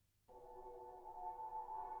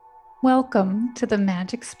Welcome to the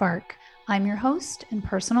Magic Spark. I'm your host and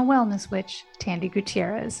personal wellness witch, Tandy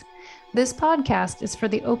Gutierrez. This podcast is for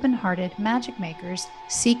the open-hearted magic makers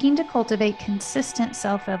seeking to cultivate consistent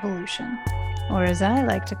self-evolution, or as I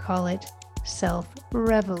like to call it,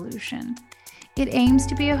 self-revolution. It aims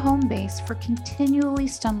to be a home base for continually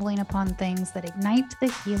stumbling upon things that ignite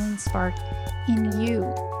the healing spark in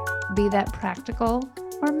you, be that practical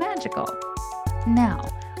or magical. Now,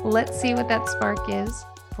 let's see what that spark is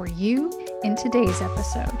for you in today's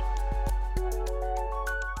episode.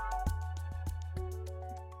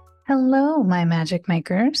 Hello, my magic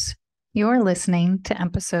makers. You're listening to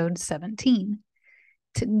episode 17.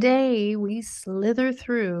 Today, we slither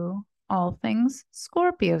through all things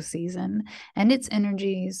Scorpio season and its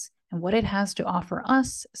energies and what it has to offer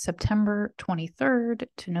us September 23rd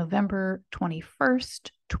to November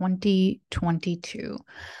 21st, 2022.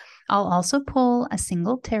 I'll also pull a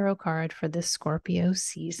single tarot card for the Scorpio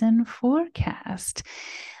season forecast.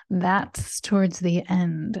 That's towards the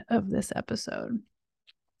end of this episode.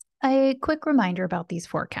 A quick reminder about these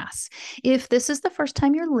forecasts. If this is the first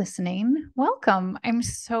time you're listening, welcome. I'm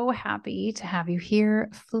so happy to have you here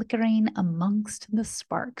flickering amongst the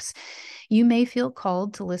sparks. You may feel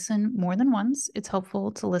called to listen more than once. It's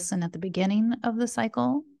helpful to listen at the beginning of the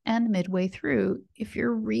cycle and midway through. If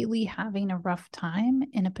you're really having a rough time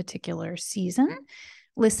in a particular season,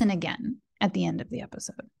 listen again at the end of the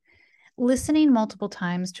episode. Listening multiple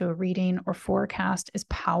times to a reading or forecast is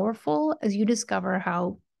powerful as you discover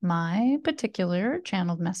how my particular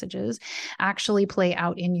channeled messages actually play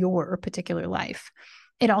out in your particular life.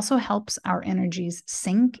 It also helps our energies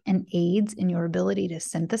sync and aids in your ability to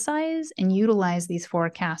synthesize and utilize these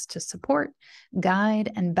forecasts to support,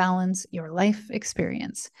 guide, and balance your life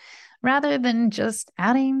experience, rather than just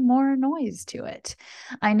adding more noise to it.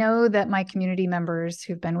 I know that my community members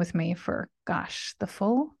who've been with me for, the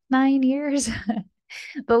full 9 years,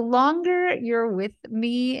 the longer you're with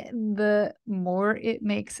me, the more it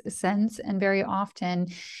makes sense. And very often,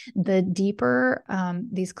 the deeper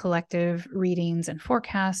these collective readings and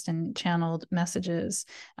forecasts and channeled messages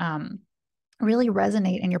really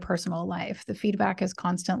resonate in your personal life. The feedback is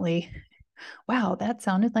constantly, wow, that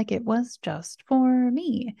sounded like it was just for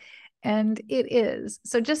me. And it is.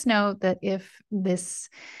 So just know that if this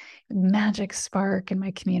magic spark in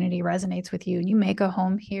my community resonates with you and you make a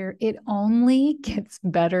home here, it only gets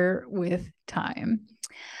better with time.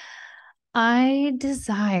 I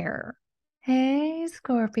desire, hey,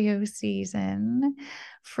 Scorpio season,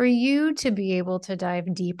 for you to be able to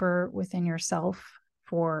dive deeper within yourself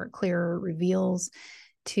for clearer reveals,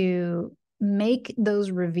 to make those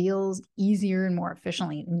reveals easier and more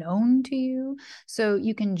efficiently known to you so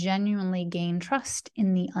you can genuinely gain trust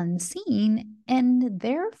in the unseen and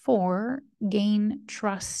therefore gain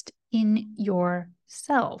trust in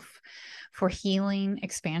yourself for healing,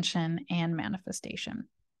 expansion, and manifestation.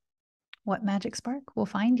 What magic spark will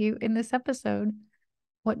find you in this episode?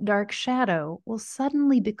 What dark shadow will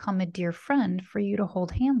suddenly become a dear friend for you to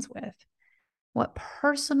hold hands with? What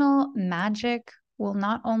personal magic will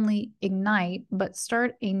not only ignite, but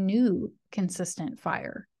start a new consistent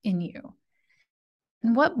fire in you?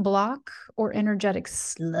 And what block or energetic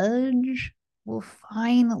sludge will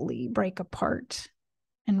finally break apart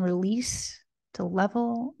and release to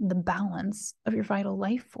level the balance of your vital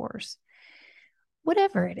life force?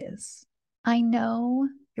 Whatever it is, I know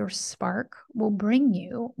your spark will bring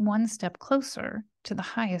you one step closer to the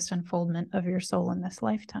highest unfoldment of your soul in this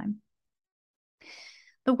lifetime.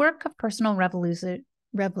 The work of personal revolution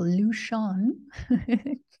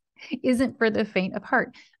isn't for the faint of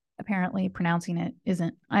heart. Apparently, pronouncing it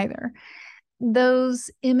isn't either.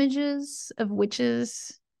 Those images of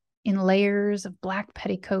witches in layers of black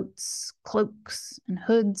petticoats, cloaks, and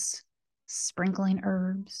hoods, sprinkling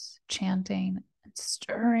herbs, chanting, and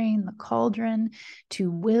stirring the cauldron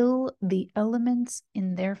to will the elements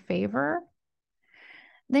in their favor,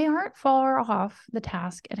 they aren't far off the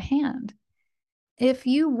task at hand. If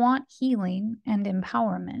you want healing and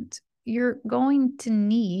empowerment, you're going to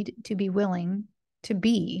need to be willing to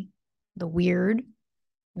be the weird,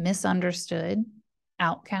 misunderstood,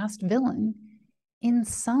 outcast villain in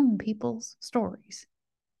some people's stories.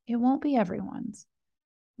 It won't be everyone's,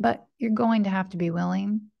 but you're going to have to be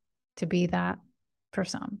willing to be that for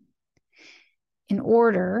some in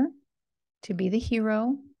order to be the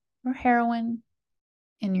hero or heroine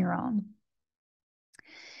in your own.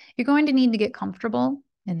 You're going to need to get comfortable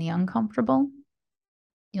in the uncomfortable.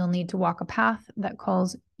 You'll need to walk a path that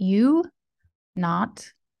calls you,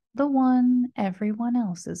 not the one everyone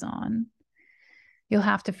else is on. You'll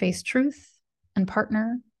have to face truth and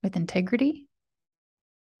partner with integrity.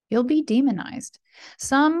 You'll be demonized.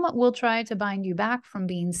 Some will try to bind you back from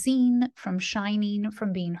being seen, from shining,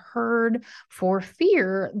 from being heard, for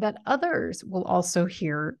fear that others will also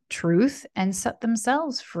hear truth and set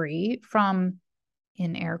themselves free from,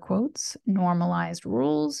 in air quotes, normalized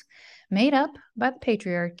rules made up by the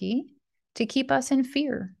patriarchy to keep us in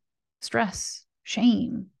fear, stress,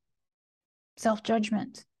 shame,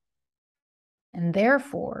 self-judgment, and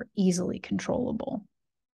therefore easily controllable.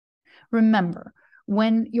 Remember,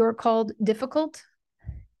 when you're called difficult,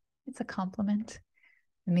 it's a compliment.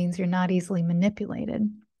 It means you're not easily manipulated.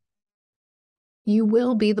 You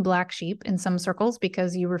will be the black sheep in some circles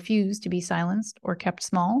because you refuse to be silenced or kept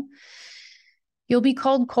small. You'll be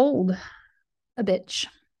called cold, a bitch,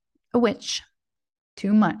 a witch,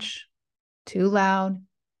 too much, too loud,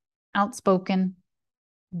 outspoken,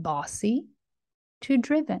 bossy, too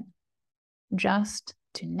driven, just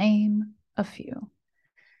to name a few.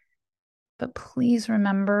 But please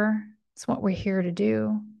remember, it's what we're here to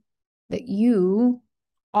do, that you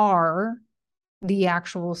are the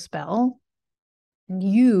actual spell.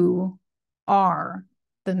 You are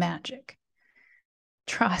the magic.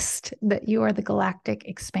 Trust that you are the galactic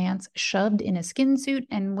expanse shoved in a skin suit.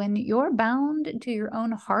 And when you're bound to your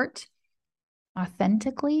own heart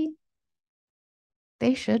authentically,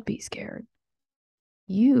 they should be scared.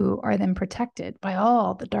 You are then protected by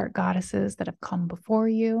all the dark goddesses that have come before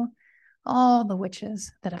you, all the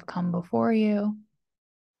witches that have come before you,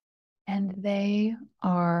 and they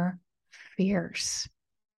are fierce.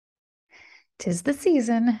 'Tis the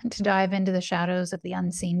season to dive into the shadows of the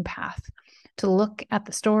unseen path, to look at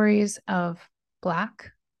the stories of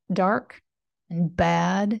black, dark, and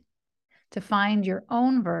bad, to find your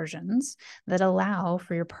own versions that allow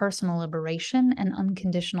for your personal liberation and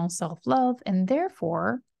unconditional self-love, and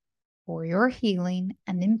therefore for your healing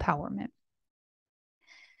and empowerment.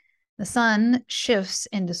 The sun shifts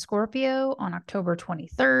into Scorpio on October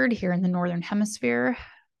 23rd here in the Northern Hemisphere.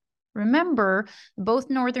 Remember, both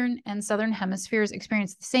Northern and Southern Hemispheres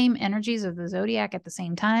experience the same energies of the zodiac at the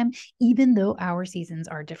same time, even though our seasons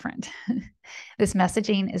are different. This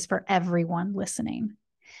messaging is for everyone listening.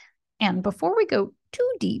 And before we go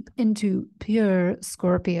too deep into pure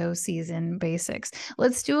Scorpio season basics,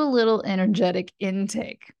 let's do a little energetic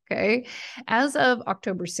intake, okay? As of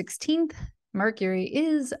October 16th, Mercury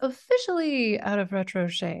is officially out of retro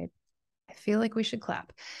shade. I feel like we should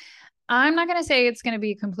clap. I'm not going to say it's going to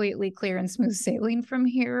be completely clear and smooth sailing from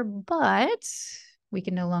here, but we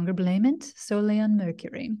can no longer blame it solely on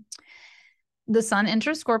Mercury. The sun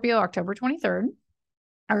enters Scorpio October 23rd.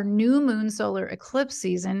 Our new moon solar eclipse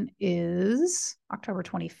season is October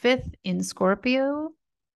 25th in Scorpio.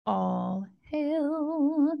 All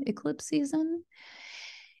hail eclipse season.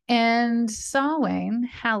 And Samhain,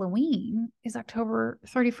 Halloween, is October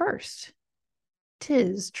 31st.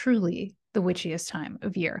 'Tis truly the witchiest time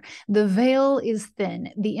of year. The veil is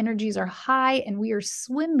thin, the energies are high, and we are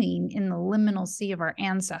swimming in the liminal sea of our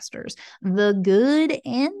ancestors, the good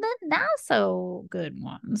and the not so good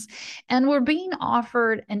ones. And we're being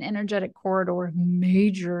offered an energetic corridor of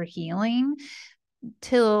major healing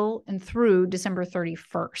till and through December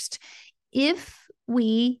 31st. If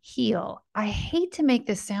we heal, I hate to make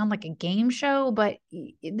this sound like a game show, but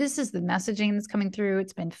this is the messaging that's coming through.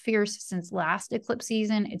 It's been fierce since last eclipse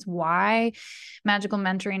season. It's why magical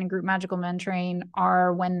mentoring and group magical mentoring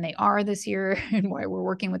are when they are this year and why we're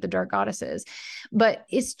working with the dark goddesses. But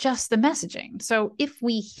it's just the messaging. So if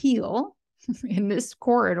we heal in this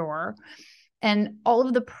corridor, and all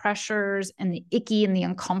of the pressures and the icky and the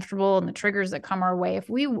uncomfortable and the triggers that come our way, if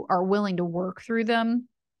we are willing to work through them,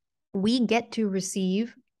 we get to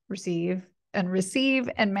receive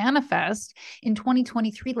and manifest in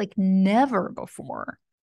 2023 like never before.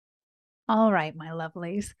 All right, my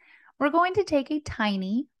lovelies, we're going to take a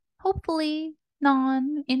tiny, hopefully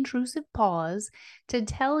non-intrusive pause to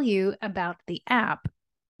tell you about the app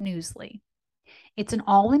Newsly. It's an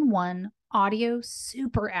all-in-one audio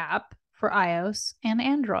super app for iOS and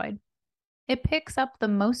Android. It picks up the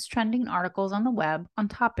most trending articles on the web on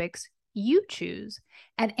topics you choose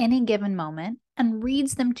at any given moment and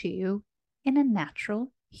reads them to you in a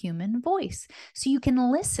natural human voice. So you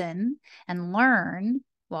can listen and learn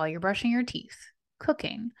while you're brushing your teeth,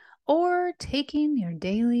 cooking, or taking your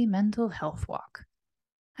daily mental health walk.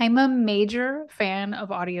 I'm a major fan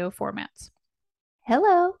of audio formats.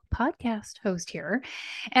 Hello, podcast host here.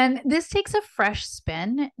 And this takes a fresh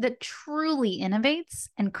spin that truly innovates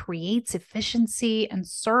and creates efficiency and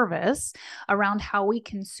service around how we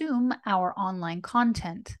consume our online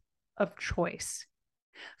content of choice.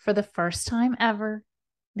 For the first time ever,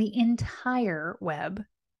 the entire web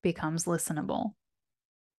becomes listenable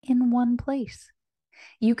in one place.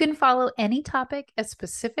 You can follow any topic as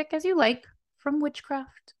specific as you like, from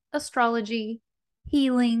witchcraft, astrology,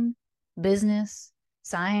 healing, business,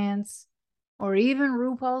 science, or even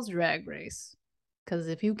RuPaul's Drag Race. Because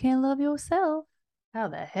if you can't love yourself, how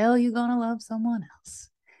the hell are you gonna love someone else?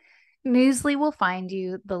 Newsly will find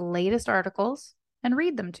you the latest articles and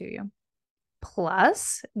read them to you.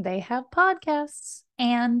 Plus, they have podcasts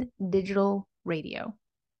and digital radio.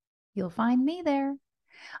 You'll find me there.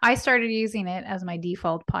 I started using it as my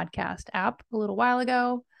default podcast app a little while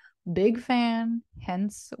ago. Big fan,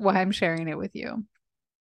 hence why I'm sharing it with you.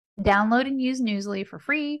 Download and use Newsly for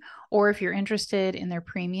free, or if you're interested in their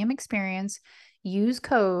premium experience, use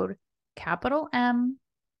code capital M,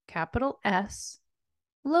 capital S,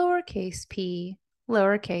 lowercase p,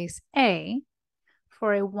 lowercase a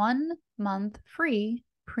for a 1-month free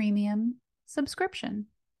premium subscription.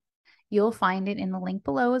 You'll find it in the link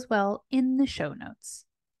below as well in the show notes.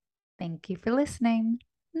 Thank you for listening.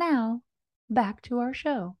 Now, back to our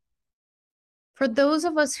show. For those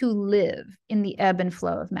of us who live in the ebb and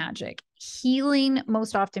flow of magic, healing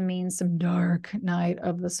most often means some dark night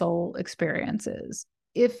of the soul experiences.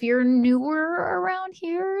 If you're newer around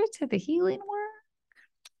here to the healing work,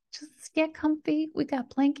 just get comfy. We got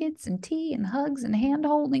blankets and tea and hugs and hand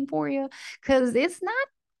holding for you, because it's not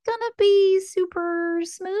gonna be super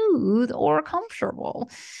smooth or comfortable.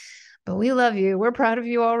 But we love you. We're proud of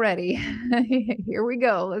you already. Here we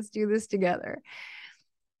go. Let's do this together.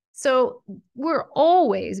 So we're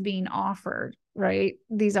always being offered, right,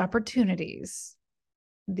 these opportunities,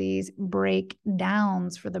 these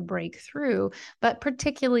breakdowns for the breakthrough, but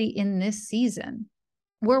particularly in this season,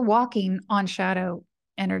 we're walking on shadow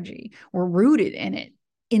energy. We're rooted in it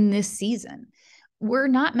in this season. We're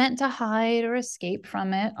not meant to hide or escape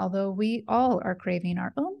from it, although we all are craving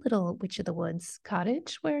our own little Witch of the Woods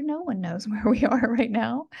cottage where no one knows where we are right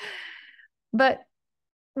now. But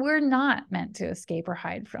we're not meant to escape or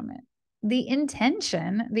hide from it. The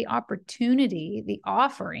intention, the opportunity, the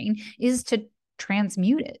offering is to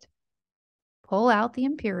transmute it, pull out the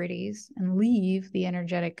impurities, and leave the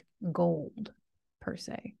energetic gold, per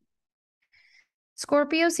se.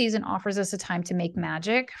 Scorpio season offers us a time to make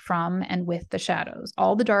magic from and with the shadows,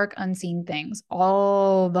 all the dark, unseen things,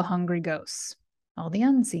 all the hungry ghosts, all the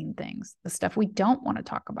unseen things, the stuff we don't want to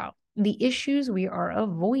talk about, the issues we are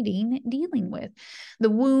avoiding dealing with, the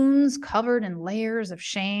wounds covered in layers of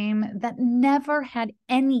shame that never had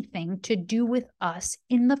anything to do with us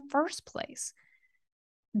in the first place.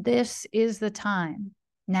 This is the time.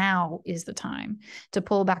 Now is the time to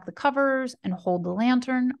pull back the covers and hold the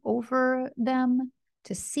lantern over them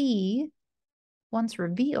to see, once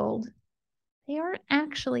revealed, they aren't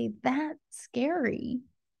actually that scary.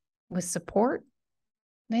 With support,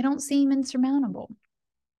 they don't seem insurmountable.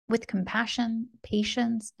 With compassion,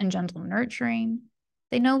 patience, and gentle nurturing,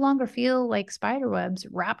 they no longer feel like spiderwebs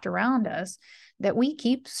wrapped around us that we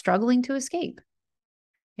keep struggling to escape.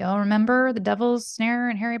 Y'all remember the devil's snare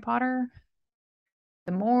in Harry Potter?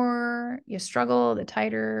 The more you struggle, the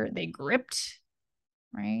tighter they gripped,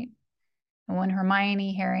 right? And when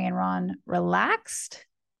Hermione, Harry, and Ron relaxed,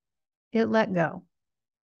 it let go.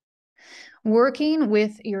 Working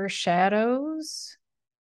with your shadows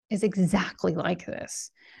is exactly like this.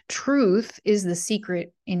 Truth is the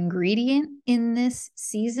secret ingredient in this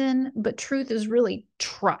season, but truth is really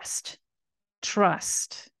trust.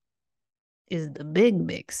 Trust is the big,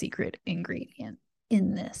 big secret ingredient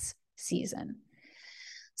in this season.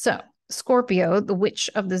 So, Scorpio, the witch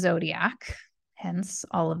of the zodiac, hence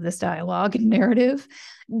all of this dialogue and narrative,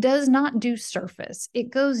 does not do surface. It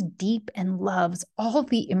goes deep and loves all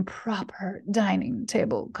the improper dining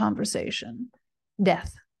table conversation,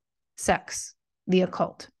 death, sex, the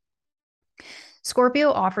occult. Scorpio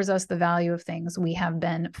offers us the value of things we have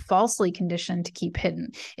been falsely conditioned to keep hidden.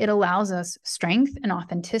 It allows us strength and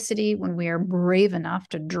authenticity when we are brave enough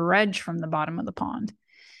to dredge from the bottom of the pond.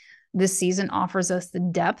 This season offers us the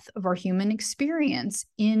depth of our human experience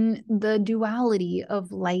in the duality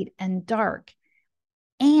of light and dark,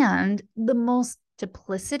 and the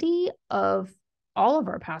multiplicity of all of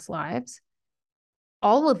our past lives,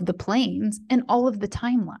 all of the planes, and all of the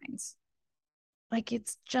timelines. Like,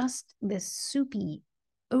 it's just this soupy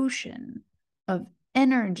ocean of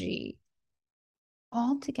energy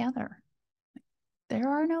all together. There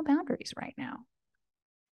are no boundaries right now.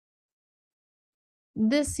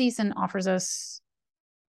 This season offers us,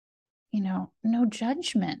 no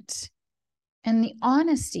judgment and the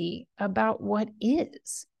honesty about what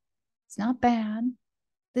is. It's not bad.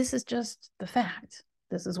 This is just the fact.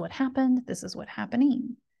 This is what happened. This is what's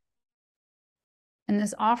happening. And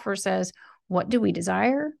this offer says, what do we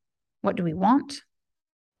desire? What do we want?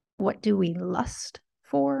 What do we lust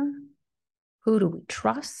for? Who do we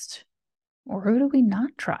trust? Or who do we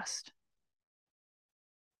not trust?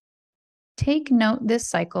 Take note this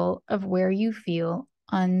cycle of where you feel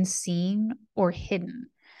unseen or hidden.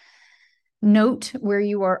 Note where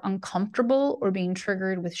you are uncomfortable or being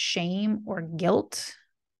triggered with shame or guilt.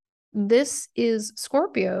 This is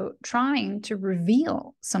Scorpio trying to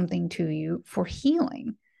reveal something to you for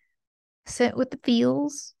healing. Sit with the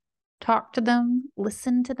feels, talk to them,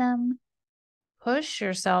 listen to them, push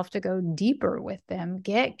yourself to go deeper with them,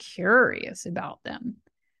 get curious about them.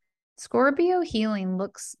 Scorpio healing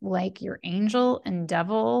looks like your angel and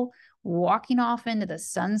devil walking off into the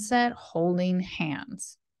sunset holding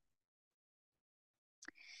hands.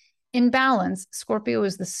 In balance, Scorpio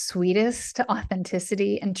is the sweetest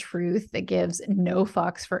authenticity and truth that gives no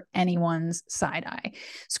fucks for anyone's side eye.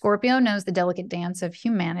 Scorpio knows the delicate dance of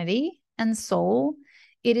humanity and soul.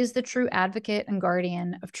 It is the true advocate and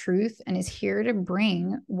guardian of truth and is here to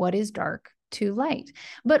bring what is dark to light,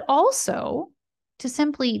 but also to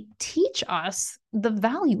simply teach us the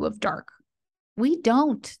value of dark. We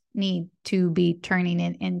don't need to be turning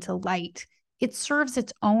it into light. It serves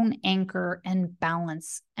its own anchor and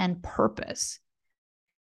balance and purpose.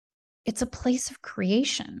 It's a place of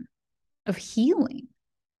creation, of healing,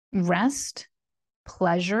 rest,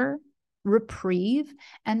 pleasure, reprieve,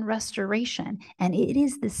 and restoration. And it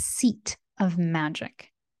is the seat of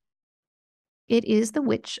magic. It is the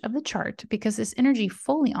witch of the chart because this energy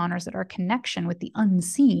fully honors that our connection with the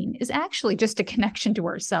unseen is actually just a connection to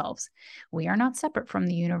ourselves. We are not separate from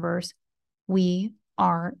the universe. We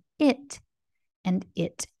are it. And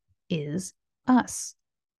it is us.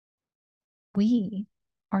 We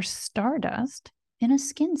are stardust in a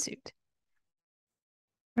skin suit.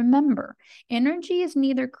 Remember, energy is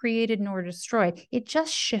neither created nor destroyed. It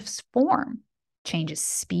just shifts form, changes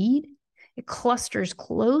speed, it clusters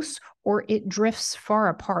close, or it drifts far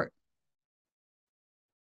apart.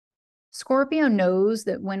 Scorpio knows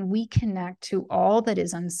that when we connect to all that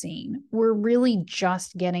is unseen, we're really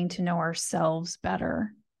just getting to know ourselves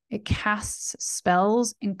better. It casts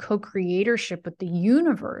spells in co-creatorship with the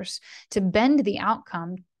universe to bend the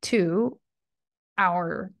outcome to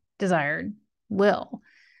our desired will.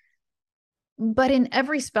 But in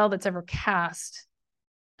every spell that's ever cast,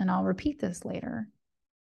 and I'll repeat this later,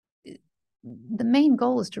 the main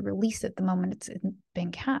goal is to release it the moment it's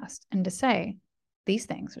been cast and to say, these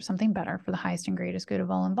things are something better for the highest and greatest good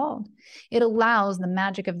of all involved. It allows the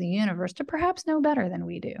magic of the universe to perhaps know better than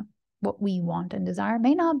we do. What we want and desire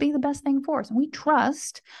may not be the best thing for us. And we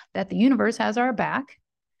trust that the universe has our back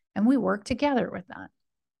and we work together with that.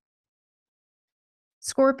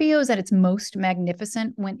 Scorpio is at its most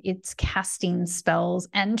magnificent when it's casting spells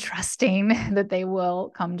and trusting that they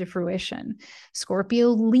will come to fruition. Scorpio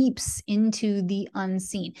leaps into the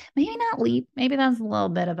unseen. Maybe not leap, maybe that's a little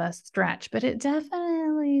bit of a stretch, but it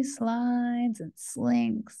definitely slides and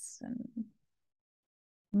slinks and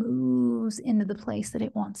moves into the place that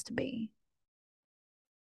it wants to be.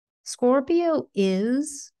 Scorpio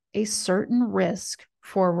is a certain risk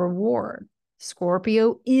for reward.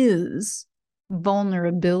 Scorpio is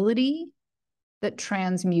vulnerability that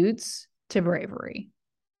transmutes to bravery.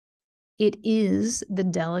 It is the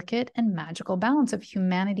delicate and magical balance of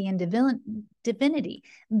humanity and divinity,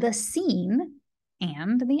 the seen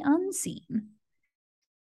and the unseen.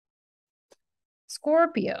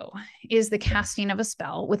 Scorpio is the casting of a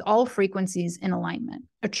spell with all frequencies in alignment,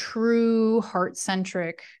 a true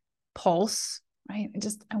heart-centric pulse, right?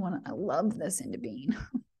 I love this into being.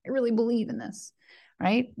 I really believe in this,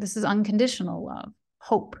 right? This is unconditional love,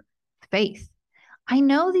 hope, faith. I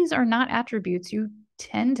know these are not attributes you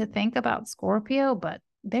tend to think about Scorpio, but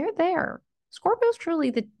they're there. Scorpio is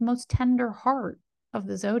truly the most tender heart of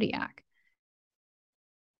the zodiac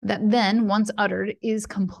that then, once uttered, is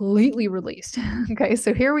completely released. Okay,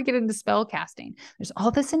 so here we get into spell casting. There's all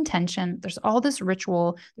this intention, there's all this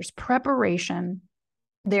ritual, there's preparation,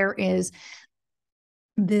 there is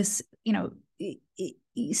this,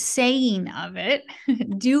 saying of it,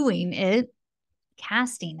 doing it,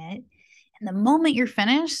 casting it. And the moment you're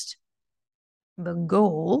finished, the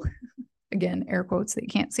goal, again, air quotes that you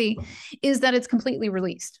can't see, is that it's completely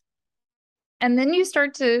released. And then you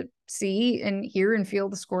start to see and hear and feel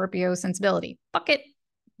the Scorpio sensibility. Fuck it.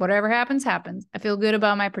 Whatever happens, happens. I feel good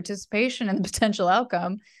about my participation and the potential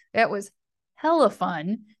outcome. That was hella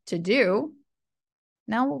fun to do.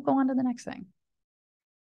 Now we'll go on to the next thing.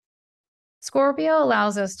 Scorpio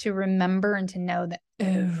allows us to remember and to know that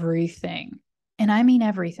everything, and I mean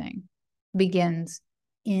everything, begins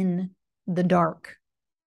in the dark.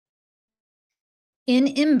 In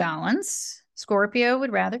imbalance, Scorpio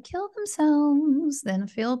would rather kill themselves than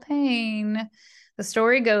feel pain. The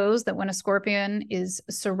story goes that when a scorpion is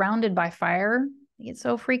surrounded by fire, they get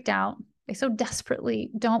so freaked out, they so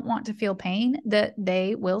desperately don't want to feel pain that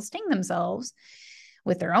they will sting themselves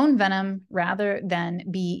with their own venom rather than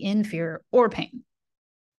be in fear or pain.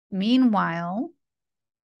 Meanwhile,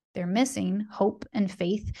 they're missing hope and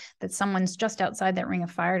faith that someone's just outside that ring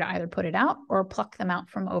of fire to either put it out or pluck them out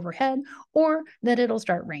from overhead, or that it'll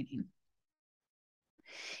start raining.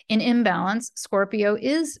 In imbalance, Scorpio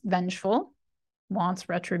is vengeful, wants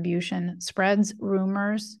retribution, spreads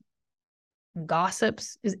rumors,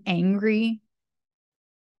 gossips, is angry,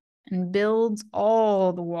 and builds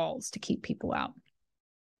all the walls to keep people out.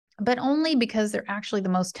 But only because they're actually the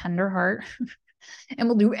most tender heart and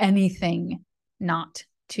will do anything not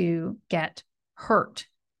to get hurt.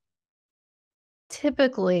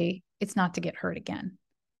 Typically, it's not to get hurt again.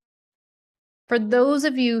 For those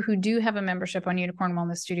of you who do have a membership on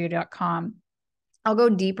unicornwellnessstudio.com, I'll go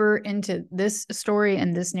deeper into this story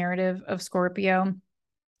and this narrative of Scorpio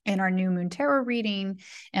in our new moon tarot reading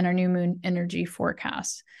and our new moon energy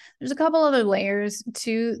forecast. There's a couple other layers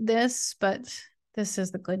to this, but this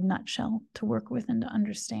is the good nutshell to work with and to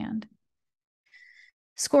understand.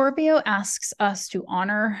 Scorpio asks us to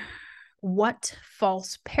honor what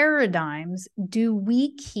false paradigms do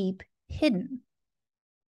we keep hidden.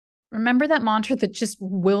 Remember that mantra that just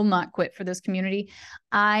will not quit for this community?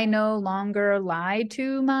 I no longer lie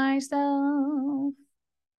to myself.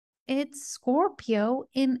 It's Scorpio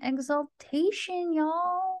in exaltation,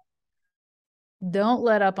 y'all. Don't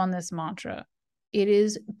let up on this mantra. It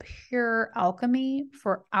is pure alchemy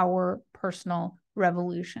for our personal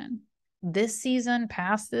revolution. This season,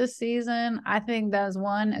 past this season, I think that's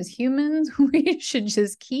one as humans we should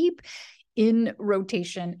just keep in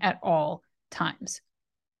rotation at all times.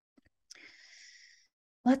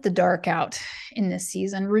 Let the dark out in this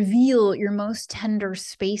season. Reveal your most tender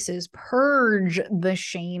spaces. Purge the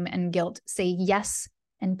shame and guilt. Say yes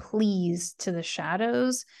and please to the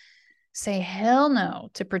shadows. Say hell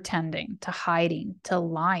no to pretending, to hiding, to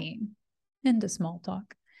lying, and to small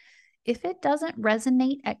talk. If it doesn't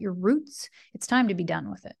resonate at your roots, it's time to be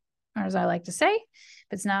done with it. Or as I like to say,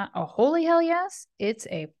 if it's not a holy hell yes, it's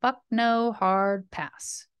a fuck no hard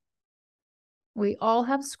pass. We all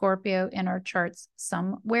have Scorpio in our charts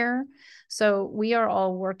somewhere. So we are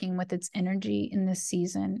all working with its energy in this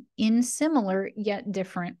season in similar yet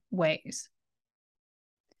different ways.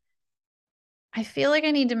 I feel like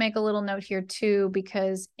I need to make a little note here too,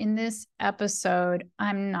 because in this episode,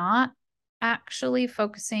 I'm not actually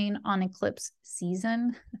focusing on eclipse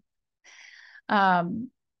season.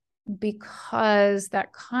 Because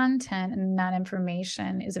that content and that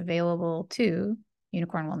information is available to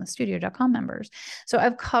unicornwellnessstudio.com members. So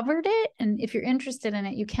I've covered it. And if you're interested in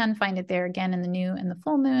it, you can find it there again in the new and the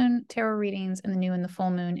full moon tarot readings and the new and the full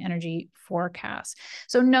moon energy forecast.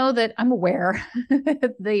 So know that I'm aware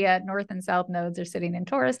the North and South nodes are sitting in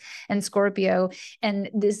Taurus and Scorpio. And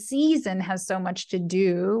this season has so much to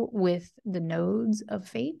do with the nodes of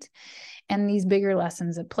fate and these bigger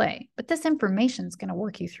lessons at play. But this information is going to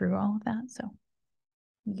work you through all of that. So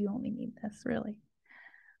you only need this, really.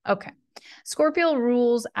 Okay. Scorpio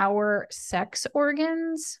rules our sex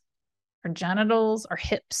organs, our genitals, our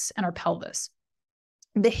hips, and our pelvis.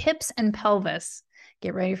 The hips and pelvis,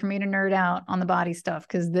 get ready for me to nerd out on the body stuff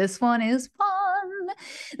because this one is fun.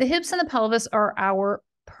 The hips and the pelvis are our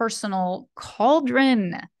personal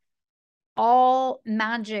cauldron. All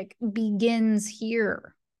magic begins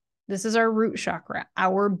here. This is our root chakra,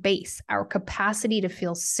 our base, our capacity to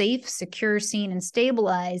feel safe, secure, seen, and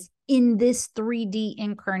stabilized in this 3D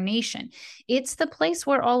incarnation. It's the place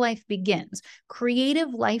where all life begins.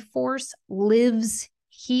 Creative life force lives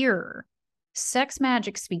here. Sex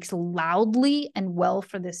magic speaks loudly and well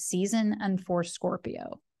for this season and for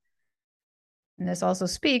Scorpio. And this also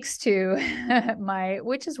speaks to my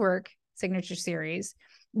Witches Work signature series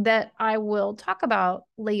that I will talk about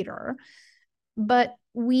later. But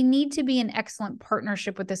we need to be in excellent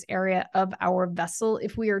partnership with this area of our vessel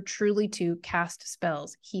if we are truly to cast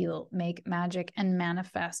spells, heal, make magic, and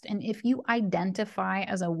manifest. And if you identify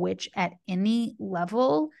as a witch at any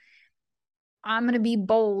level, I'm going to be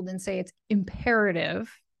bold and say it's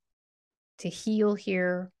imperative to heal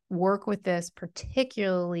here, work with this,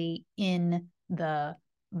 particularly in the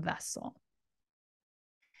vessel.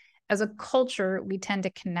 As a culture, we tend to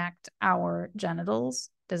connect our genitals,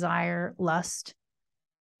 desire, lust,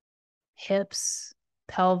 hips,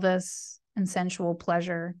 pelvis, and sensual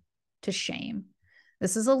pleasure to shame.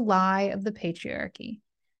 This is a lie of the patriarchy.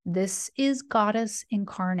 This is goddess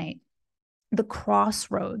incarnate, the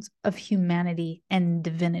crossroads of humanity and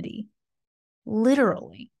divinity.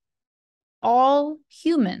 Literally, all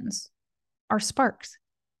humans are sparks,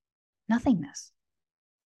 nothingness,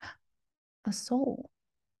 the soul,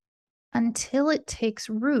 until it takes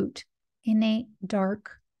root in a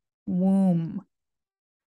dark womb.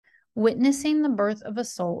 Witnessing the birth of a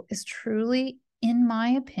soul is truly, in my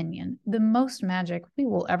opinion, the most magic we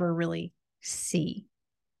will ever really see.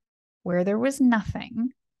 Where there was nothing,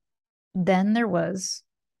 then there was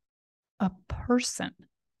a person.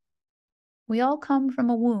 We all come from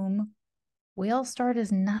a womb. We all start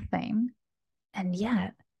as nothing. And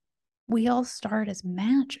yet, we all start as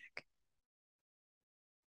magic.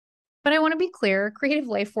 But I want to be clear, creative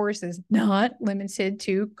life force is not limited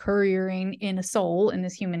to couriering in a soul in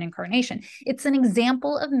this human incarnation. It's an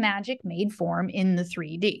example of magic made form in the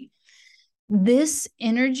 3D. This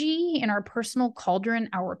energy in our personal cauldron,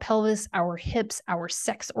 our pelvis, our hips, our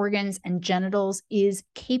sex organs, and genitals is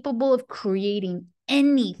capable of creating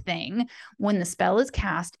anything when the spell is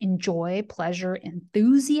cast in joy, pleasure,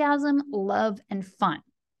 enthusiasm, love, and fun.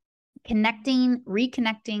 Connecting,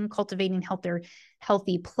 reconnecting, cultivating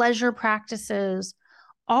healthy pleasure practices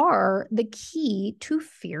are the key to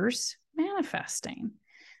fierce manifesting.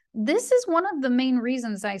 This is one of the main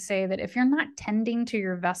reasons I say that if you're not tending to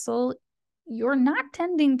your vessel, you're not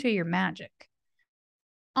tending to your magic.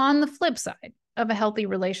 On the flip side of a healthy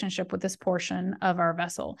relationship with this portion of our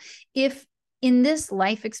vessel, if in this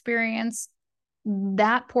life experience,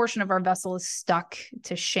 that portion of our vessel is stuck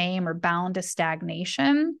to shame or bound to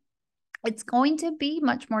stagnation, it's going to be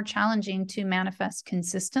much more challenging to manifest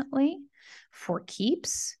consistently for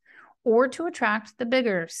keeps or to attract the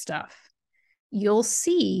bigger stuff. You'll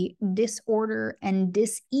see disorder and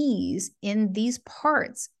dis-ease in these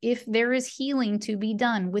parts if there is healing to be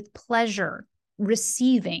done with pleasure,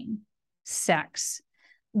 receiving, sex,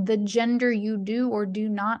 the gender you do or do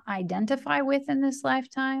not identify with in this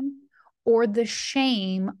lifetime, or the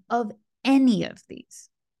shame of any of these.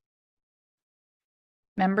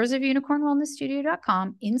 Members of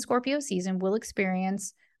unicornwellnessstudio.com in Scorpio season will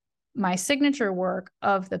experience my signature work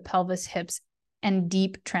of the pelvis, hips, and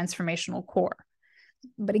deep transformational core.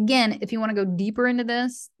 But again, if you want to go deeper into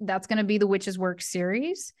this, that's going to be the Witches Work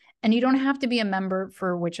series. And you don't have to be a member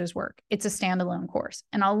for Witches Work. It's a standalone course.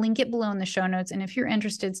 And I'll link it below in the show notes. And if you're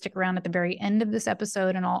interested, stick around at the very end of this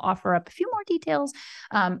episode and I'll offer up a few more details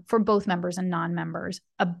for both members and non-members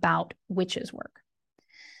about Witches Work.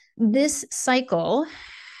 This cycle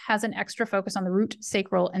has an extra focus on the root,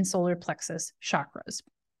 sacral, and solar plexus chakras.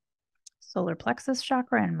 Solar plexus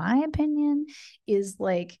chakra, in my opinion, is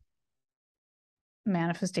like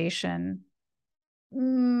manifestation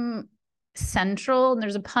central. And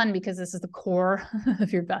there's a pun because this is the core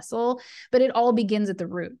of your vessel, but it all begins at the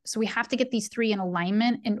root. So we have to get these three in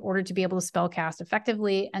alignment in order to be able to spell cast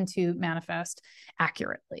effectively and to manifest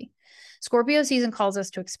accurately. Scorpio season calls us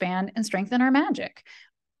to expand and strengthen our magic.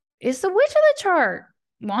 It's the witch of the chart.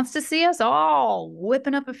 Wants to see us all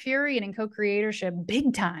whipping up a fury and in co-creatorship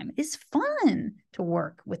big time. It's fun to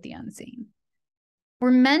work with the unseen.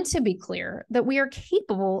 We're meant to be clear that we are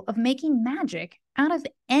capable of making magic out of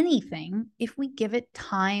anything if we give it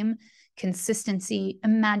time, consistency,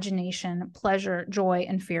 imagination, pleasure, joy,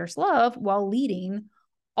 and fierce love while leading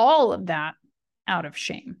all of that out of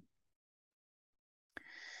shame.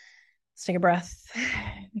 Let's take a breath.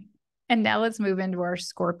 And now let's move into our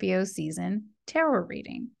Scorpio season tarot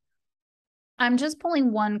reading. I'm just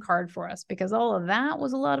pulling one card for us because all of that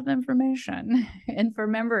was a lot of information. And for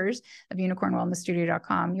members of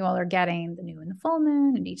unicornwellnessstudio.com, you all are getting the new and the full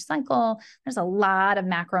moon and each cycle. There's a lot of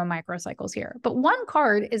macro and micro cycles here, but one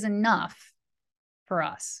card is enough for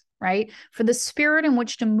us, right? For the spirit in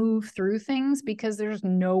which to move through things because there's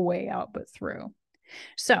no way out but through.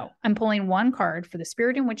 So I'm pulling one card for the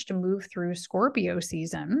spirit in which to move through Scorpio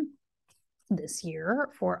season this year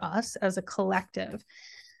for us as a collective.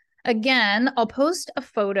 Again, I'll post a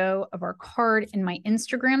photo of our card in my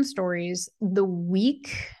Instagram stories the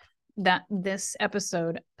week that this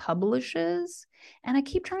episode publishes. And I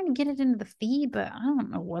keep trying to get it into the feed, but I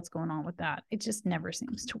don't know what's going on with that. It just never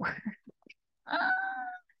seems to work.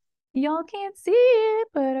 Y'all can't see it,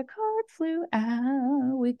 but a card flew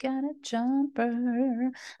out. We got a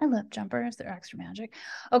jumper. I love jumpers. They're extra magic.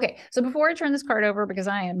 Okay, so before I turn this card over, because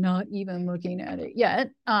I am not even looking at it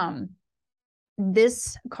yet,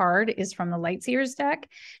 this card is from the Lightseers deck.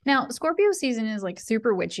 Now, Scorpio season is like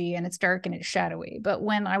super witchy and it's dark and it's shadowy. But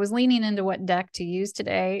when I was leaning into what deck to use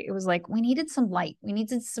today, it was like we needed some light. We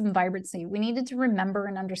needed some vibrancy. We needed to remember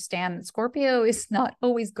and understand that Scorpio is not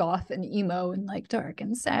always goth and emo and like dark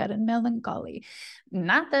and sad and melancholy.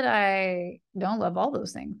 Not that I don't love all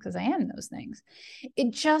those things, because I am those things.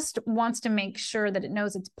 It just wants to make sure that it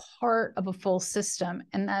knows it's part of a full system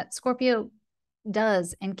and that Scorpio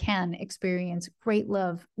does and can experience great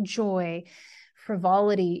love, joy,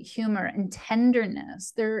 frivolity, humor, and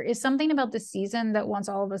tenderness. There is something about this season that wants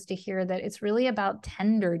all of us to hear that it's really about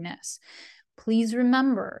tenderness. Please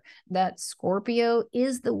remember that Scorpio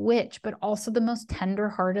is the witch, but also the most tender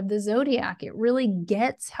heart of the zodiac. It really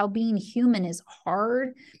gets how being human is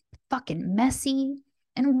hard, fucking messy,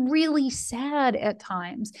 and really sad at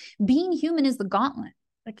times. Being human is the gauntlet.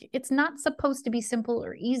 Like, it's not supposed to be simple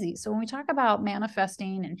or easy. So when we talk about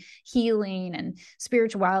manifesting and healing and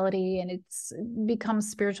spirituality, and it's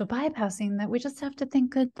becomes spiritual bypassing, that we just have to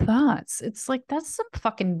think good thoughts. It's like, that's some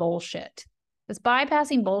fucking bullshit. This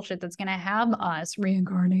bypassing bullshit that's going to have us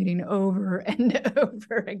reincarnating over and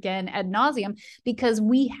over again ad nauseum because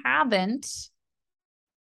we haven't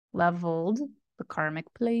leveled the karmic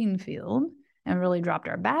playing field and really dropped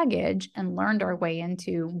our baggage and learned our way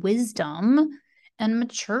into wisdom and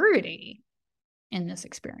maturity in this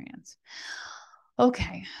experience.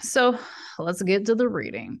 Okay, so let's get to the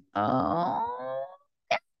reading. Oh,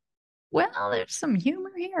 well, there's some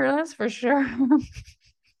humor here, that's for sure.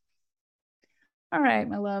 All right,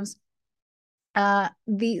 my loves.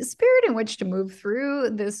 The spirit in which to move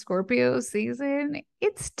through this Scorpio season,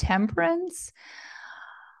 it's temperance.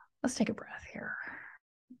 Let's take a breath here.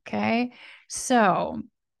 Okay, so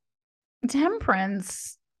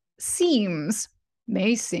temperance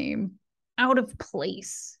may seem out of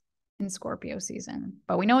place in Scorpio season,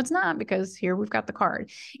 but we know it's not because here we've got the card.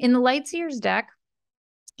 In the Lightseers deck,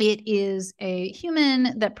 it is a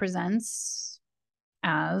human that presents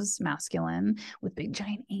as masculine with big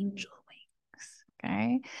giant angel wings,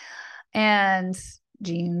 okay? And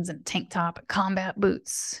jeans and tank top and combat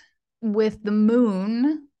boots with the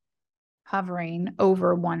moon hovering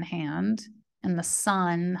over one hand and the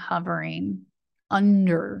sun hovering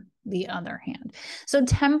under the other hand. So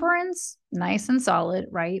temperance, nice and solid,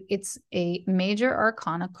 right? It's a major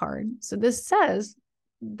arcana card. So this says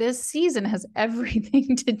this season has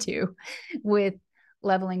everything to do with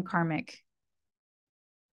leveling karmic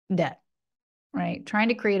debt, right? Trying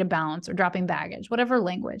to create a balance or dropping baggage, whatever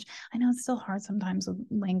language. I know it's still hard sometimes with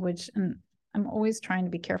language, and I'm always trying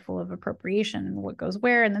to be careful of appropriation and what goes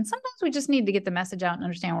where. And then sometimes we just need to get the message out and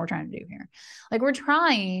understand what we're trying to do here. Like, we're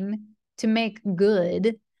trying to make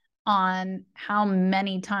good on how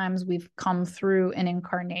many times we've come through an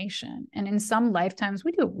incarnation. And in some lifetimes,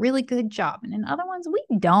 we do a really good job. And in other ones, we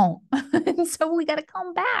don't. And so we got to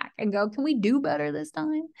come back and go, can we do better this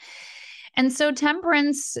time? And so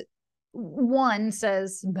temperance one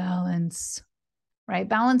says balance, right?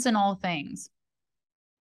 Balance in all things.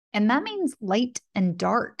 And that means light and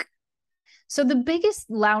dark. So the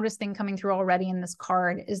biggest, loudest thing coming through already in this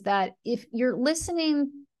card is that if you're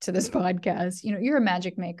listening to this podcast, you know, you're a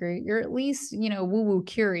magic maker, you're at least, you know, woo-woo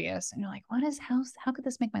curious, and you're like, how could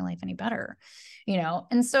this make my life any better? You know,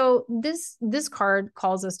 and so this card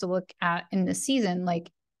calls us to look at in this season, like,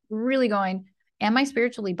 really going, am I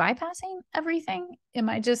spiritually bypassing everything? Am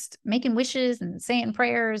I just making wishes and saying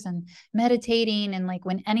prayers and meditating? And like,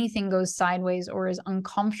 when anything goes sideways or is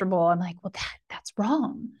uncomfortable, I'm like, well, that's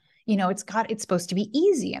wrong. You know, it's supposed to be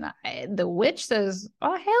easy. And the witch says,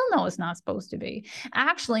 oh, hell no, it's not supposed to be.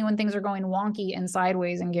 Actually, when things are going wonky and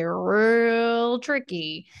sideways and get real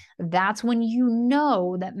tricky, that's when you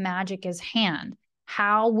know that magic is hand.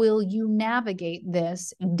 How will you navigate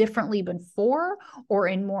this differently before, or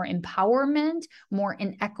in more empowerment, more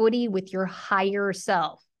in equity with your higher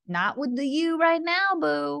self? Not with the you right now,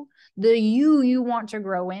 boo. The you want to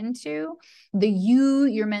grow into, the you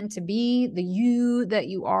you're meant to be, the you that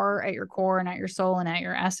you are at your core and at your soul and at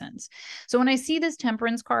your essence. So when I see this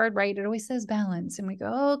temperance card, right, it always says balance. And we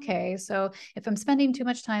go, okay, so if I'm spending too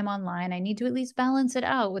much time online, I need to at least balance it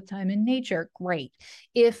out with time in nature. Great.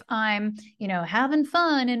 If I'm, you know, having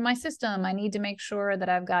fun in my system, I need to make sure that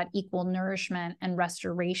I've got equal nourishment and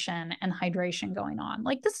restoration and hydration going on.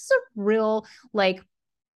 Like, this is a real, like,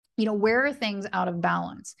 you know, where are things out of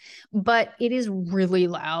balance? But it is really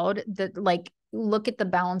loud that, like, look at the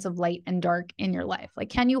balance of light and dark in your life. Like,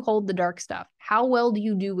 can you hold the dark stuff? How well do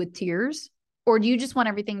you do with tears? Or do you just want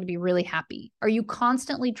everything to be really happy? Are you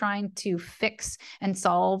constantly trying to fix and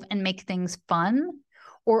solve and make things fun?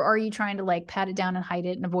 Or are you trying to, like, pat it down and hide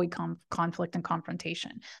it and avoid conflict and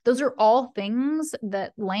confrontation? Those are all things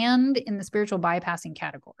that land in the spiritual bypassing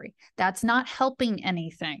category. That's not helping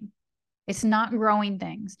anything. It's not growing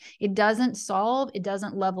things. It doesn't solve, it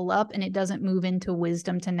doesn't level up, and it doesn't move into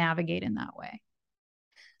wisdom to navigate in that way.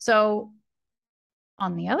 So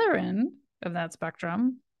on the other end of that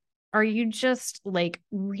spectrum, are you just, like,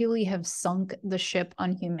 really have sunk the ship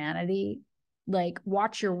on humanity? Like,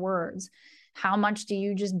 watch your words. How much do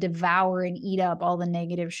you just devour and eat up all the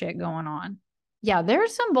negative shit going on? Yeah,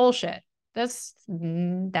 there's some bullshit.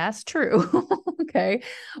 That's true. Okay.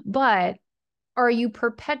 But are you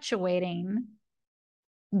perpetuating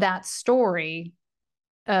that story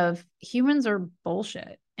of humans are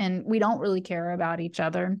bullshit and we don't really care about each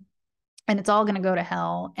other and it's all going to go to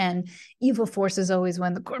hell and evil forces always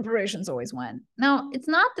win, the corporations always win? Now, it's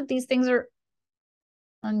not that these things are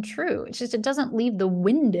untrue. It's just it doesn't leave the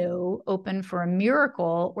window open for a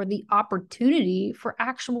miracle or the opportunity for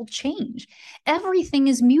actual change. Everything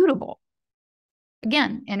is mutable.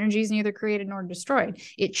 Again, energy is neither created nor destroyed.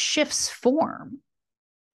 It shifts form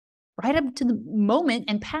right up to the moment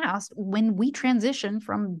and past when we transition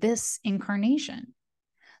from this incarnation.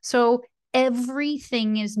 So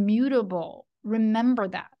everything is mutable. Remember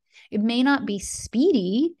that. It may not be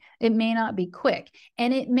speedy, it may not be quick,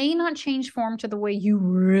 and it may not change form to the way you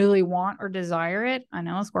really want or desire it. I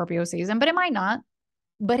know Scorpio season, but it might not,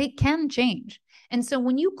 but it can change. And so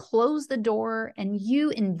when you close the door and you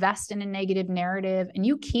invest in a negative narrative and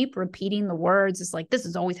you keep repeating the words, it's like, this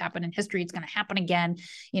has always happened in history, it's going to happen again,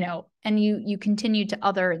 and you continue to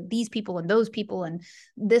other these people and those people and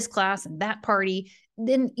this class and that party,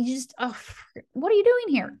 then you just, what are you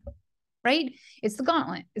doing here? Right? It's the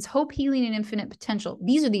gauntlet. It's hope, healing, and infinite potential.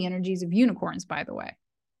 These are the energies of unicorns, by the way.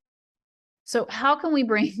 So how can we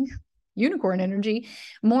bring unicorn energy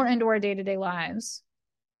more into our day-to-day lives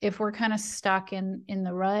if we're kind of stuck in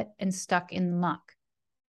the rut and stuck in the muck?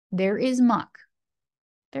 There is muck.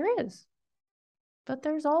 There is. But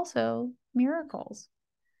there's also miracles.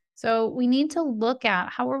 So we need to look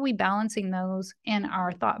at how are we balancing those in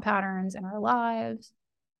our thought patterns in our lives?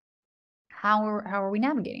 How are we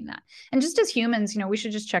navigating that? And just as humans, we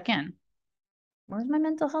should just check in. Where's my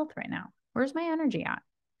mental health right now? Where's my energy at?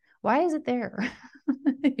 Why is it there?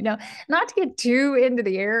 Not to get too into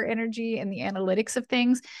the air energy and the analytics of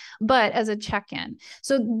things, but as a check-in.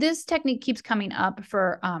 So this technique keeps coming up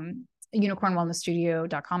for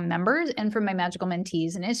unicornwellnessstudio.com members and for my magical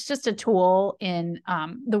mentees. And it's just a tool in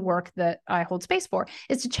the work that I hold space for,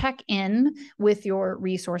 is to check in with your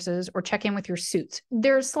resources or check in with your suits.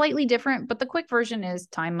 They're slightly different, but the quick version is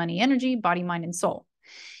time, money, energy, body, mind, and soul.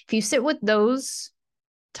 If you sit with those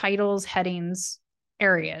titles, headings,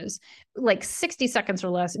 areas, like 60 seconds or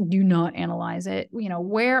less, do not analyze it.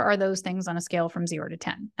 Where are those things on a scale from 0 to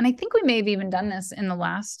 10? And I think we may have even done this in the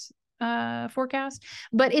last forecast,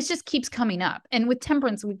 but it just keeps coming up. And with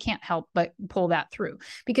temperance, we can't help but pull that through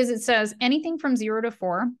because it says anything from 0 to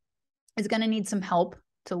 4 is going to need some help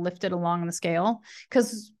to lift it along the scale,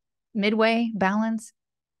 because midway balance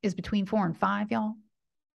is between 4 and 5, y'all.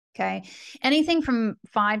 Okay. Anything from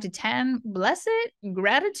 5 to 10, bless it,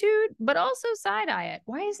 gratitude, but also side eye it.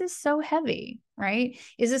 Why is this so heavy? Right?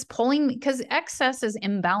 Is this pulling me? Because excess is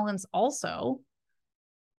imbalance also.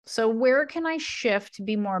 So where can I shift to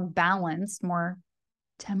be more balanced, more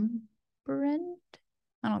temperate?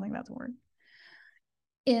 I don't think that's a word.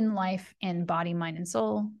 In life, in body, mind, and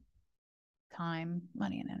soul, time,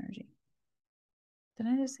 money, and energy. Did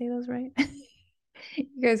I just say those right?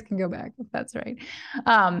 You guys can go back if that's right.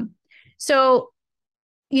 So,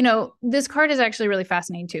 this card is actually really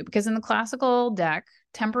fascinating too, because in the classical deck,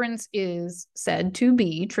 temperance is said to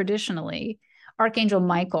be traditionally Archangel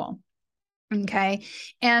Michael. Okay.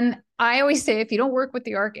 And I always say, if you don't work with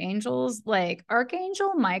the archangels, like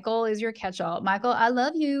Archangel Michael is your catch-all. Michael, I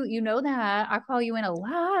love you. You know that. I call you in a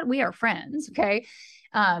lot. We are friends. Okay.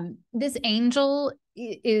 This angel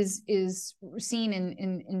is seen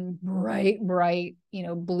in bright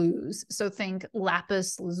blues. So think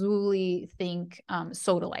lapis lazuli, think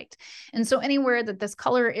sodalite. And so anywhere that this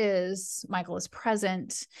color is, Michael is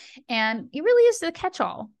present, and he really is the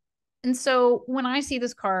catch-all. And so when I see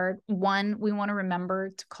this card, one, we want to remember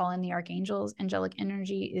to call in the archangels. Angelic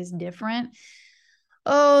energy is different.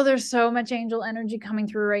 Oh, there's so much angel energy coming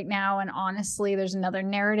through right now. And honestly, there's another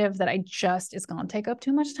narrative that it's going to take up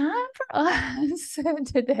too much time for us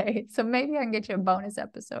today. So maybe I can get you a bonus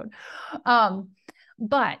episode.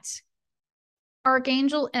 But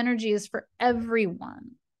archangel energy is for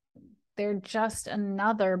everyone. They're just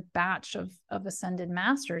another batch of ascended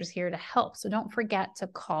masters here to help. So don't forget to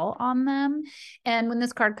call on them. And when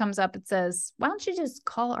this card comes up, it says, why don't you just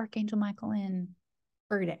call Archangel Michael in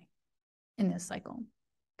every day in this cycle?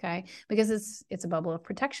 Okay. Because it's a bubble of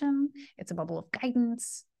protection. It's a bubble of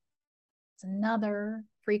guidance. It's another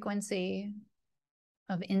frequency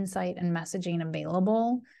of insight and messaging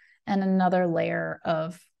available, and another layer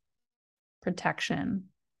of protection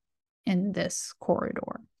in this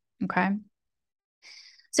corridor. Okay.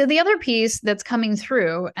 So the other piece that's coming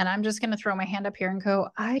through, and I'm just going to throw my hand up here and go,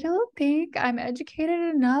 I don't think I'm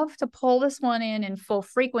educated enough to pull this one in full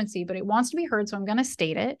frequency, but it wants to be heard. So I'm going to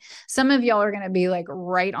state it. Some of y'all are going to be like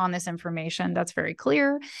right on this information. That's very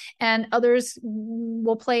clear. And others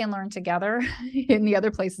will play and learn together in the other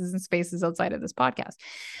places and spaces outside of this podcast.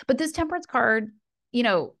 But this temperance card, you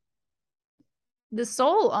know, the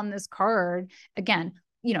soul on this card, again,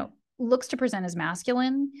 you know, looks to present as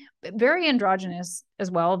masculine, very androgynous as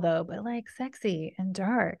well, though, but like sexy and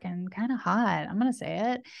dark and kind of hot. I'm going to say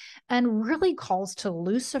it. And really calls to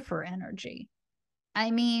Lucifer energy. I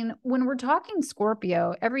mean, when we're talking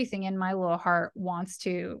Scorpio, everything in my little heart wants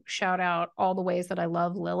to shout out all the ways that I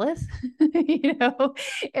love Lilith, you know,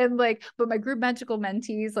 and like, but my group magical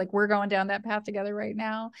mentees, like we're going down that path together right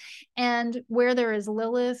now. And where there is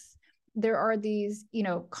Lilith, there are these, you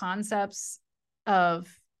know, concepts of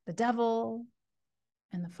the devil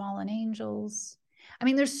and the fallen angels. I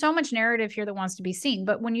mean, there's so much narrative here that wants to be seen.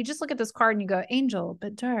 But when you just look at this card and you go, angel,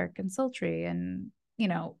 but dark and sultry, and, you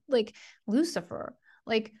know, like Lucifer,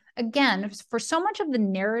 like, again, for so much of the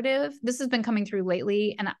narrative, this has been coming through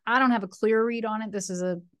lately, and I don't have a clear read on it. This is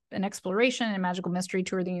an exploration and magical mystery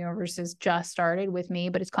tour of the universe has just started with me,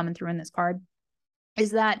 but it's coming through in this card.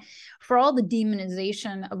 Is that for all the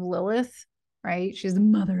demonization of Lilith, right? She's the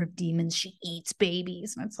mother of demons. She eats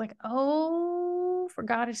babies. And it's like, oh, for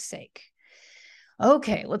God's sake.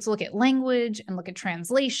 Okay, let's look at language and look at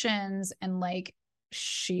translations. And like,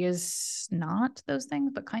 she is not those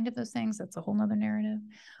things, but kind of those things. That's a whole nother narrative.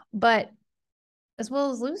 But as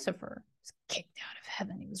well as Lucifer was kicked out of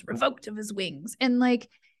heaven. He was revoked of his wings. And like,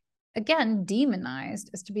 again,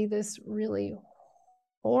 demonized as to be this really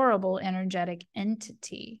horrible energetic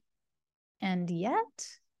entity. And yet,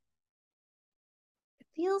 it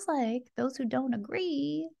feels like those who don't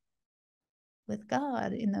agree with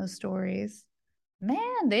God in those stories,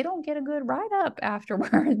 man, they don't get a good write up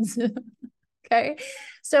afterwards. Okay.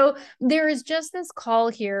 So there is just this call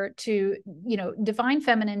here to, you know, divine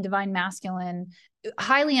feminine, divine masculine,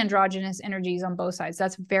 highly androgynous energies on both sides.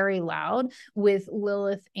 That's very loud with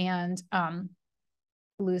Lilith and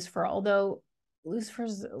Lucifer, although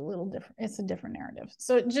Lucifer's a little different. It's a different narrative.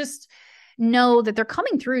 So just know that they're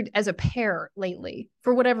coming through as a pair lately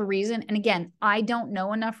for whatever reason. And again, I don't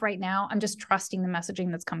know enough right now. I'm just trusting the messaging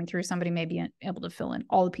that's coming through. Somebody may be able to fill in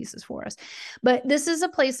all the pieces for us. But this is a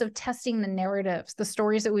place of testing the narratives, the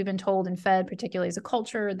stories that we've been told and fed, particularly as a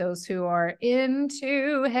culture, those who are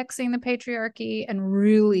into hexing the patriarchy and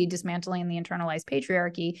really dismantling the internalized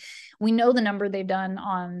patriarchy. We know the number they've done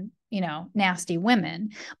on, you know, nasty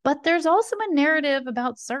women, but there's also a narrative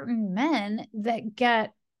about certain men that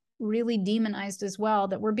get really demonized as well,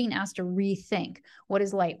 that we're being asked to rethink what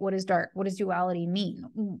is light, what is dark, what does duality mean,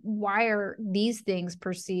 why are these things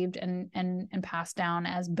perceived and passed down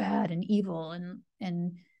as bad and evil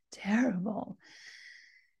and terrible.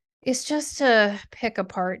 It's just to pick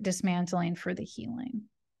apart dismantling for the healing.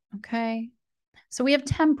 Okay. So we have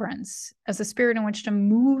temperance as a spirit in which to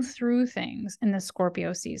move through things in the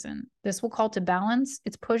Scorpio season. This will call to balance.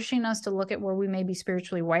 It's pushing us to look at where we may be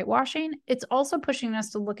spiritually whitewashing. It's also pushing us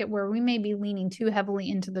to look at where we may be leaning too heavily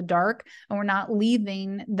into the dark, and we're not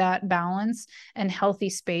leaving that balance and healthy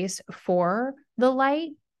space for the light.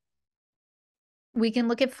 We can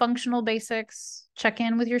look at functional basics, check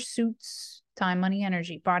in with your suits, time, money,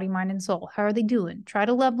 energy, body, mind, and soul. How are they doing? Try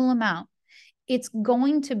to level them out. It's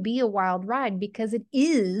going to be a wild ride because it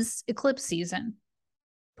is eclipse season.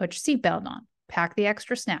 Put your seatbelt on, pack the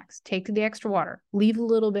extra snacks, take the extra water, leave a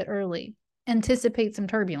little bit early, anticipate some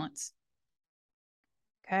turbulence.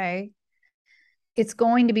 Okay. It's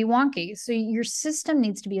going to be wonky. So your system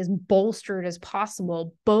needs to be as bolstered as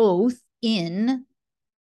possible, both in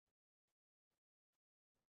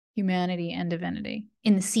humanity and divinity,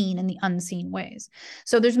 in the seen and the unseen ways.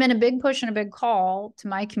 So there's been a big push and a big call to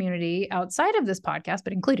my community outside of this podcast,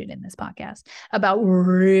 but included in this podcast, about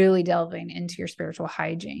really delving into your spiritual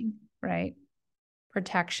hygiene, right?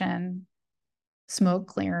 Protection, smoke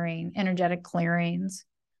clearing, energetic clearings.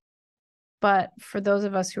 But for those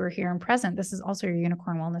of us who are here and present, this is also your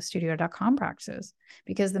unicornwellnessstudio.com practices,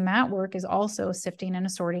 because the mat work is also a sifting and a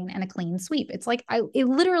sorting and a clean sweep. It's like, it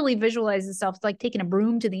literally visualizes itself like taking a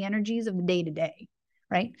broom to the energies of the day to day,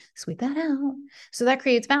 right? Sweep that out. So that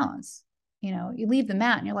creates balance. You know, you leave the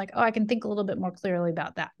mat and you're like, oh, I can think a little bit more clearly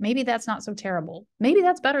about that. Maybe that's not so terrible. Maybe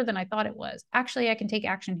that's better than I thought it was. Actually, I can take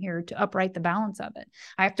action here to upright the balance of it.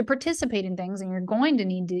 I have to participate in things, and you're going to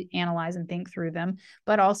need to analyze and think through them,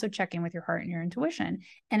 but also check in with your heart and your intuition.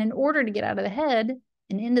 And in order to get out of the head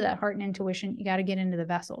and into that heart and intuition, you got to get into the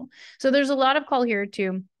vessel. So there's a lot of call here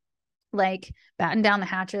to like batten down the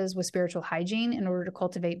hatches with spiritual hygiene in order to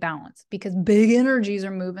cultivate balance, because big energies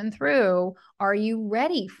are moving through. Are you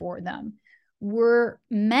ready for them? We're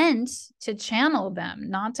meant to channel them,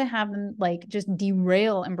 not to have them like just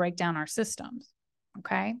derail and break down our systems.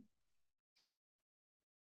 Okay.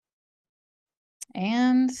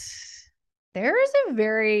 And there is a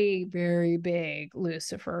very, very big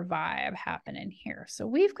Lucifer vibe happening here. So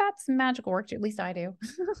we've got some magical work to, at least I do.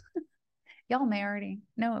 Y'all may already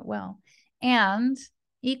know it well. And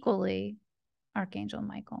equally, Archangel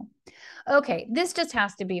Michael. Okay, this just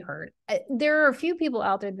has to be heard. There are a few people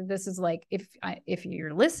out there that this is like, if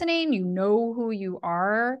you're listening, you know who you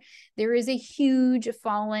are. There is a huge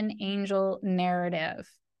fallen angel narrative,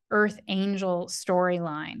 earth angel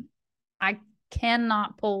storyline. I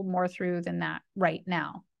cannot pull more through than that right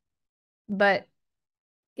now. But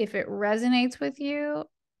if it resonates with you,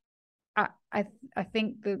 I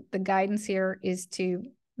think the guidance here is to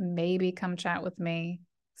maybe come chat with me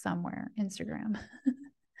somewhere. Instagram.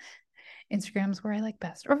 Instagram's where I like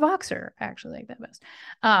best, or Voxer, I actually like that best.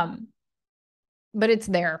 But it's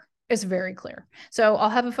there. It's very clear. So I'll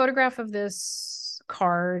have a photograph of this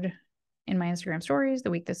card in my Instagram stories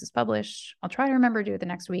the week this is published. I'll try to remember to do it the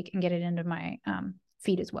next week and get it into my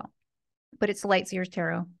feed as well. But it's Light Seers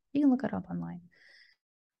Tarot. You can look it up online.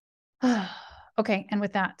 Okay, and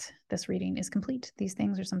with that, this reading is complete. These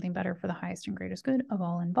things are something better for the highest and greatest good of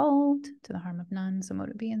all involved, to the harm of none. So mote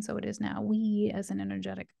it be, and so it is now. We, as an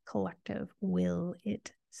energetic collective, will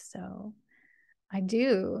it so. I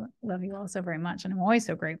do love you all so very much, and I'm always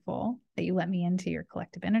so grateful that you let me into your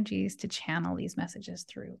collective energies to channel these messages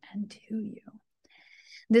through and to you.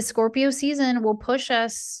 This Scorpio season will push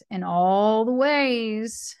us in all the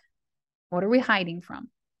ways. What are we hiding from?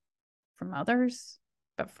 From others?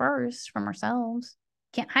 But first, from ourselves.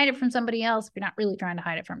 Can't hide it from somebody else if you're not really trying to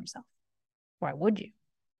hide it from yourself. Why would you?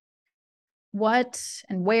 What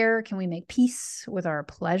and where can we make peace with our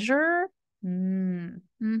pleasure? Pleasure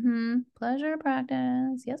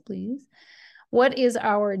practice. Yes, please. What is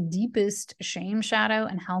our deepest shame shadow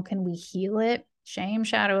and how can we heal it? Shame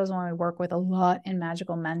shadow is one we work with a lot in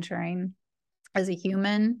magical mentoring. As a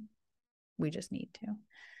human, we just need to.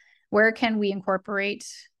 Where can we incorporate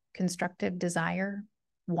constructive desire,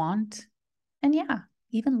 want, and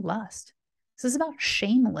even lust? This is about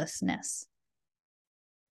shamelessness.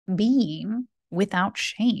 Being without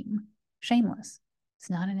shame. Shameless. It's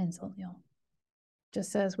not an insult, y'all.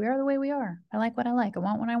 Just says, we are the way we are. I like what I like. I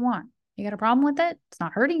want what I want. You got a problem with it? It's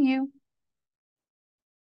not hurting you.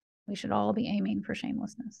 We should all be aiming for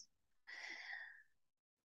shamelessness.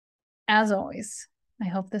 As always, I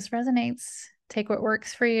hope this resonates. Take what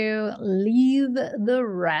works for you. Leave the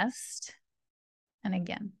rest. And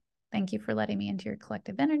again, thank you for letting me into your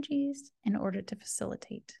collective energies in order to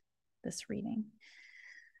facilitate this reading.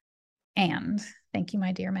 And thank you,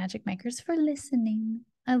 my dear magic makers, for listening.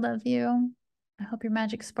 I love you. I hope your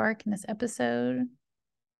magic spark in this episode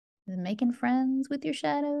is making friends with your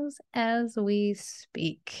shadows as we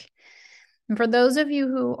speak. And for those of you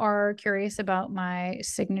who are curious about my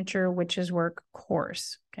signature Witches Work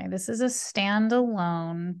course, okay, this is a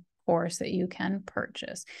standalone course that you can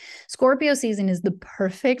purchase. Scorpio season is the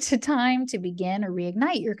perfect time to begin or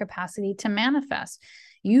reignite your capacity to manifest.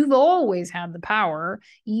 You've always had the power.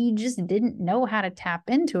 You just didn't know how to tap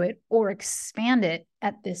into it or expand it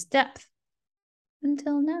at this depth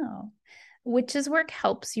until now. Witches Work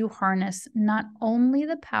helps you harness not only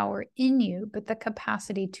the power in you, but the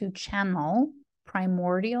capacity to channel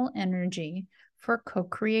primordial energy for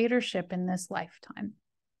co-creatorship in this lifetime.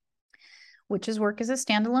 Witches Work is a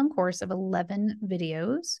standalone course of 11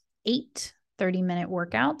 videos, 8 30-minute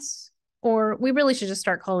workouts, or we really should just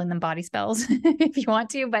start calling them body spells if you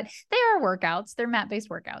want to, but they are workouts. They're mat-based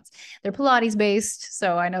workouts. They're Pilates-based,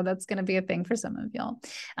 so I know that's going to be a thing for some of y'all.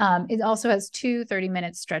 It also has 2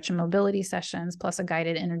 30-minute stretch and mobility sessions, plus a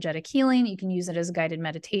guided energetic healing. You can use it as a guided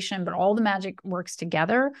meditation, but all the magic works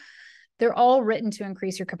together. They're all written to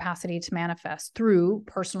increase your capacity to manifest through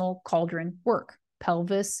personal cauldron work,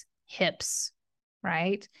 pelvis, hips,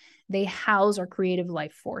 right? They house our creative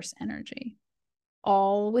life force energy,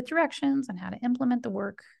 all with directions on how to implement the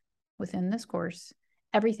work within this course.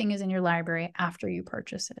 Everything is in your library after you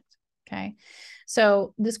purchase it, okay?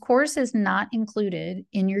 So this course is not included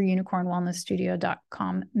in your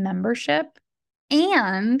unicornwellnessstudio.com membership,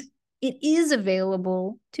 and it is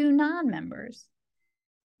available to non-members.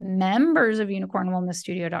 Members of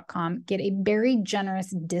unicornwellnessstudio.com get a very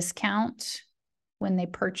generous discount when they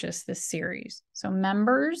purchase this series. So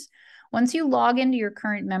members, once you log into your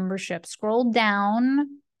current membership, scroll down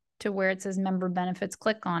to where it says member benefits,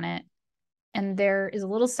 click on it. And there is a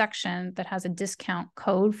little section that has a discount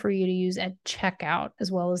code for you to use at checkout,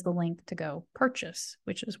 as well as the link to go purchase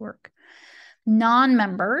witch's work.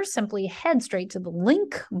 Non-members simply head straight to the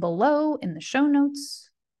link below in the show notes.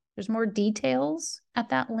 There's more details at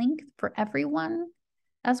that link for everyone,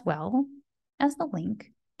 as well as the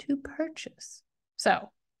link to purchase.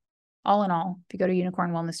 So, all in all, if you go to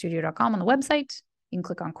unicornwellnessstudio.com on the website, you can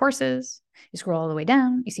click on courses, you scroll all the way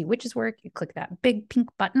down, you see witch's work, you click that big pink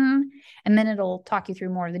button, and then it'll talk you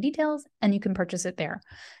through more of the details and you can purchase it there.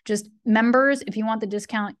 Just members, if you want the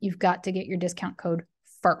discount, you've got to get your discount code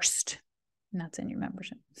first. And that's in your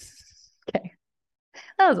membership. Okay.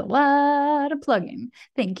 That was a lot of plugging.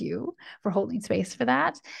 Thank you for holding space for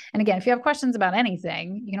that. And again, if you have questions about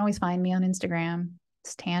anything, you can always find me on Instagram.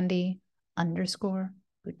 It's Tandy_Gutierrez.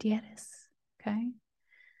 Okay.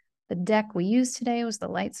 The deck we used today was the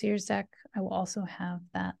Lightseers deck. I will also have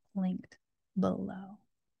that linked below.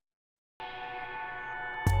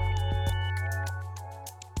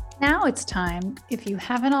 Now it's time, if you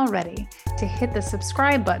haven't already, to hit the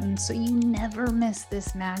subscribe button so you never miss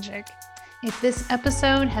this magic. If this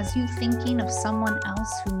episode has you thinking of someone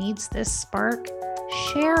else who needs this spark,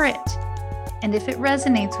 share it. And if it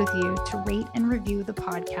resonates with you, to rate and review the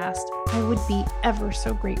podcast, I would be ever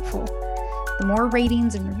so grateful. The more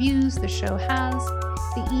ratings and reviews the show has,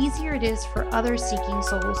 the easier it is for other seeking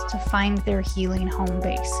souls to find their healing home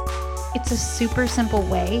base. It's a super simple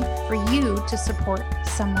way for you to support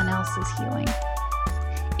someone else's healing.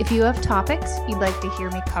 If you have topics you'd like to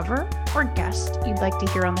hear me cover, or guests you'd like to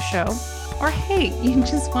hear on the show, or hey, you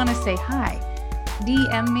just want to say hi,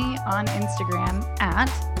 DM me on Instagram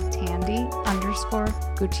at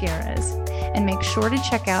Tandy_Gutierrez, and make sure to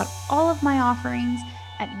check out all of my offerings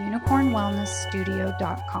at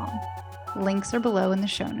unicornwellnessstudio.com. Links are below in the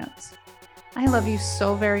show notes. I love you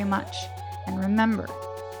so very much. And remember,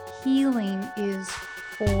 healing is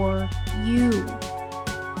for you.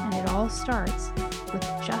 And it all starts with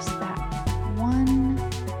just that one